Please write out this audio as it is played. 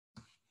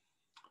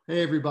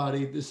Hey,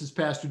 everybody, this is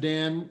Pastor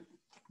Dan,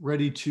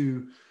 ready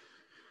to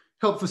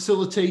help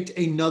facilitate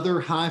another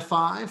high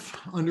five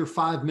under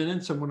 5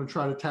 minutes. I'm going to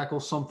try to tackle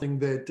something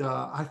that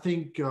I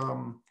think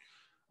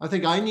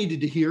I needed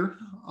to hear,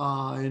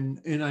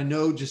 and I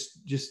know just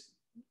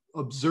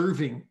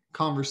observing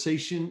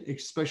conversation,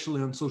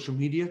 especially on social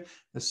media,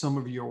 as some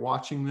of you are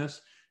watching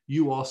this,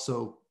 you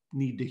also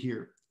need to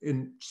hear.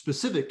 In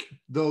specific,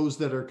 those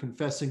that are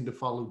confessing to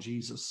follow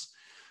Jesus.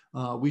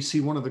 We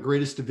see one of the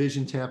greatest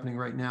divisions happening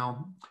right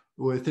now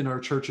within our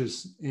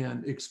churches,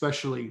 and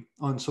especially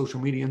on social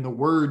media, and the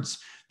words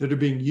that are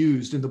being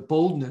used and the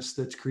boldness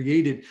that's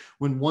created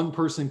when one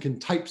person can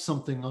type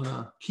something on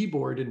a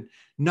keyboard and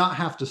not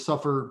have to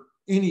suffer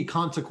any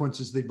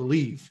consequences they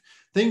believe.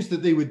 Things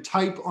that they would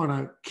type on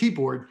a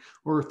keyboard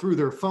or through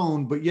their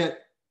phone, but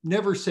yet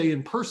never say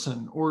in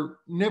person or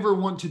never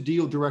want to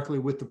deal directly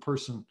with the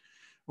person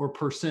or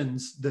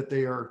persons that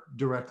they are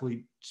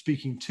directly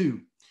speaking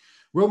to.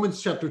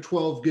 Romans chapter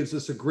 12 gives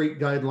us a great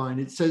guideline.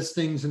 It says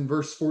things in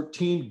verse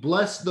 14,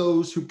 bless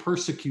those who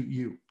persecute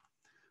you.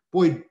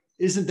 Boy,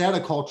 isn't that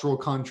a cultural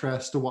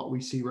contrast to what we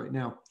see right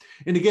now?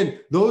 And again,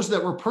 those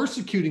that were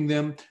persecuting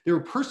them, they were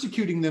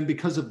persecuting them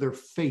because of their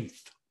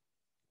faith.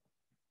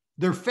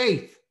 Their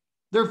faith.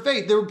 Their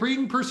faith. They were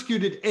being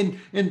persecuted.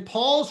 And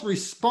Paul's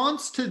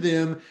response to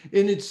them,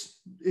 and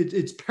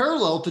it's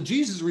parallel to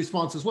Jesus'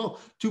 response as well,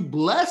 to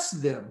bless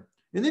them.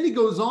 And then he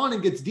goes on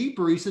and gets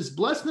deeper. He says,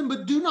 bless them,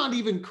 but do not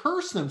even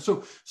curse them.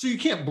 So you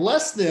can't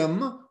bless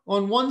them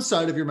on one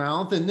side of your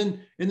mouth and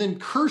then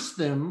curse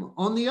them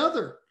on the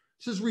other.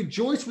 It says,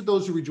 rejoice with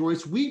those who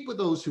rejoice, weep with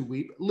those who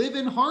weep, live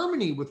in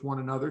harmony with one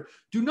another.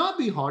 Do not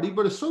be haughty,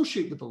 but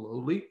associate with the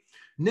lowly.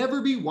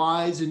 Never be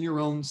wise in your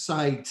own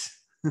sight.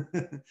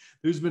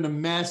 There's been a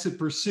massive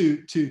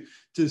pursuit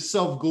to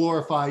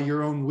self-glorify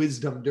your own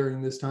wisdom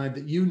during this time,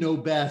 that you know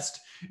best,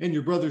 and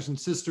your brothers and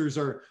sisters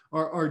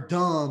are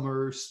dumb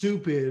or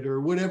stupid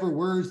or whatever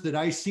words that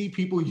I see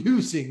people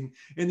using,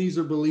 and these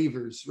are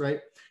believers, right?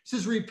 It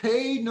says,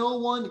 repay no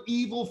one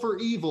evil for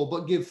evil,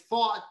 but give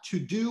thought to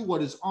do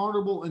what is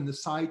honorable in the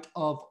sight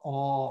of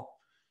all.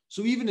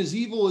 So even as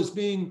evil is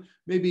being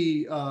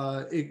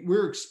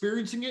we're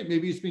experiencing it,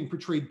 maybe it's being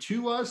portrayed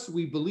to us,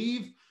 we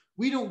believe,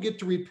 we don't get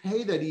to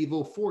repay that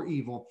evil for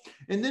evil.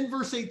 And then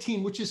verse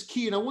 18, which is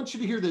key, and I want you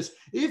to hear this.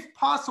 If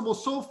possible,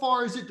 so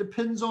far as it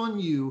depends on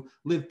you,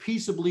 live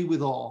peaceably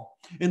with all.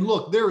 And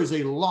look, there is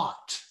a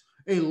lot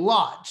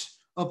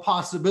of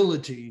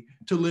possibility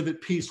to live at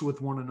peace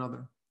with one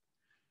another.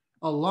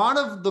 A lot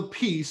of the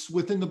peace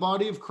within the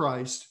body of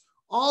Christ,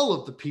 all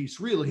of the peace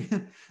really,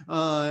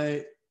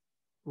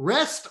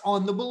 rest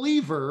on the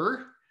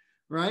believer,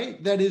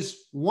 right? That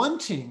is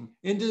wanting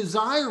and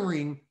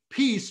desiring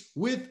peace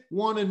with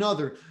one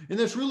another. And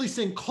that's really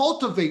saying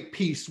cultivate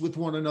peace with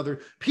one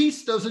another.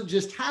 Peace doesn't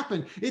just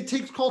happen. It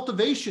takes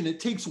cultivation. It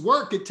takes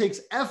work. It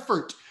takes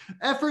effort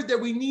that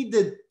we need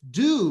to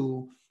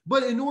do.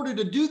 But in order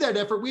to do that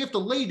effort, we have to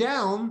lay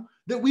down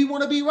that we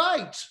want to be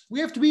right. We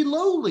have to be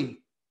lowly.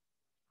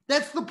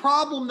 That's the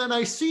problem that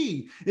I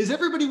see, is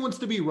everybody wants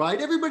to be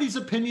right. Everybody's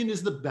opinion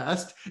is the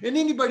best. And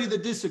anybody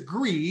that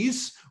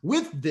disagrees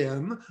with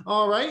them,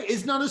 all right,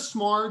 is not as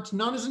smart,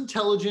 not as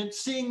intelligent,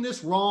 seeing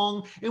this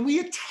wrong, and we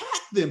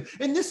attack them.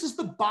 And this is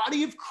the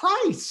body of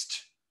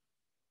Christ.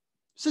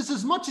 It says,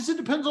 as much as it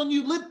depends on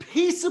you, live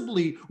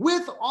peaceably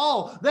with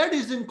all. That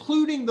is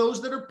including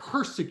those that are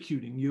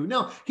persecuting you.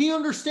 Now, he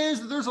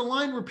understands that there's a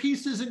line where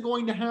peace isn't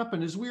going to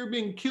happen. As we're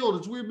being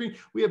killed,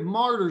 we have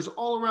martyrs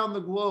all around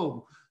the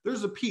globe.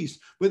 There's a peace.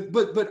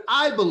 But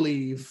I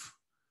believe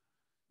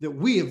that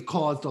we have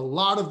caused a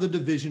lot of the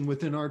division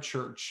within our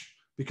church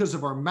because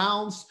of our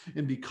mouths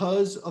and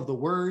because of the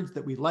words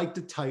that we like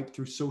to type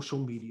through social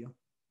media.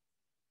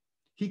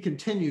 He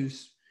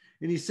continues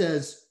and he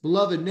says,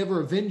 beloved, never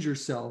avenge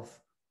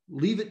yourself.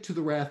 Leave it to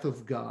the wrath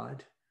of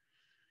God.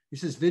 He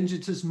says,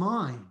 vengeance is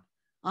mine.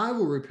 I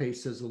will repay,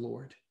 says the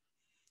Lord.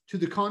 To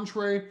the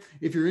contrary,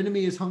 if your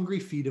enemy is hungry,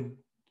 feed him.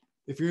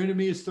 If your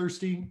enemy is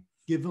thirsty,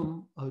 give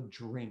him a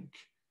drink.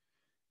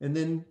 And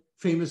then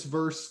famous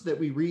verse that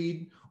we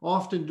read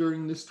often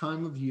during this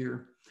time of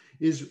year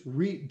is,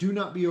 do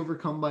not be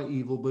overcome by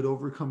evil, but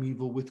overcome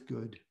evil with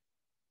good.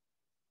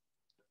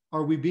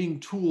 Are we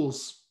being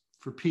tools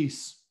for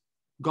peace,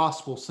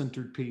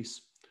 gospel-centered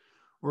peace,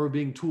 or are we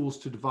being tools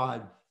to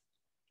divide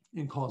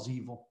and cause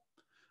evil?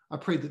 I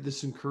pray that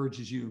this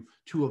encourages you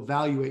to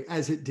evaluate,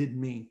 as it did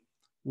me,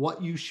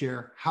 what you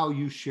share, how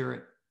you share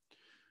it.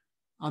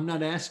 I'm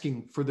not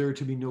asking for there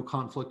to be no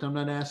conflict. I'm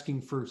not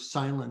asking for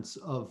silence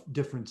of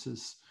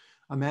differences.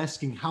 I'm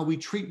asking how we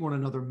treat one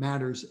another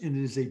matters, and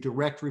it is a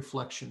direct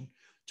reflection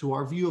to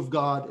our view of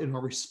God and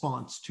our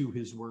response to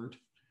his word,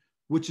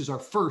 which is our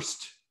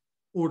first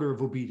order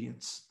of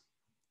obedience.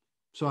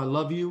 So I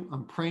love you.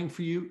 I'm praying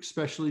for you,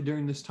 especially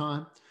during this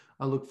time.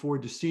 I look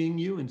forward to seeing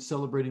you and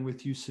celebrating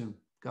with you soon.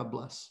 God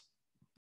bless.